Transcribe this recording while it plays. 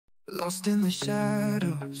lost in the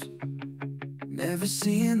shadows, never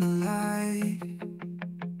seeing the light.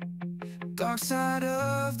 Dark side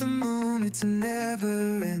of the moon, it's a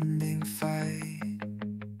never-ending fight.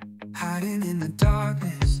 Hiding in the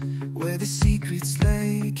darkness, where the secrets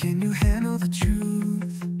lay. Can you handle the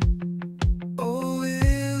truth? Or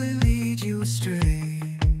will it lead you astray?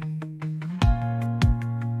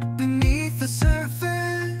 Beneath the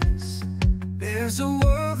surface, there's a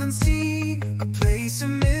world unseen, a place of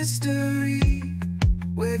mystery,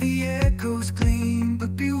 where the echoes gleam.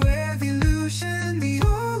 But beware the illusion, the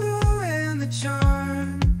allure and the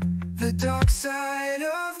charm. The dark side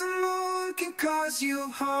of the moon can cause you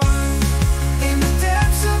harm.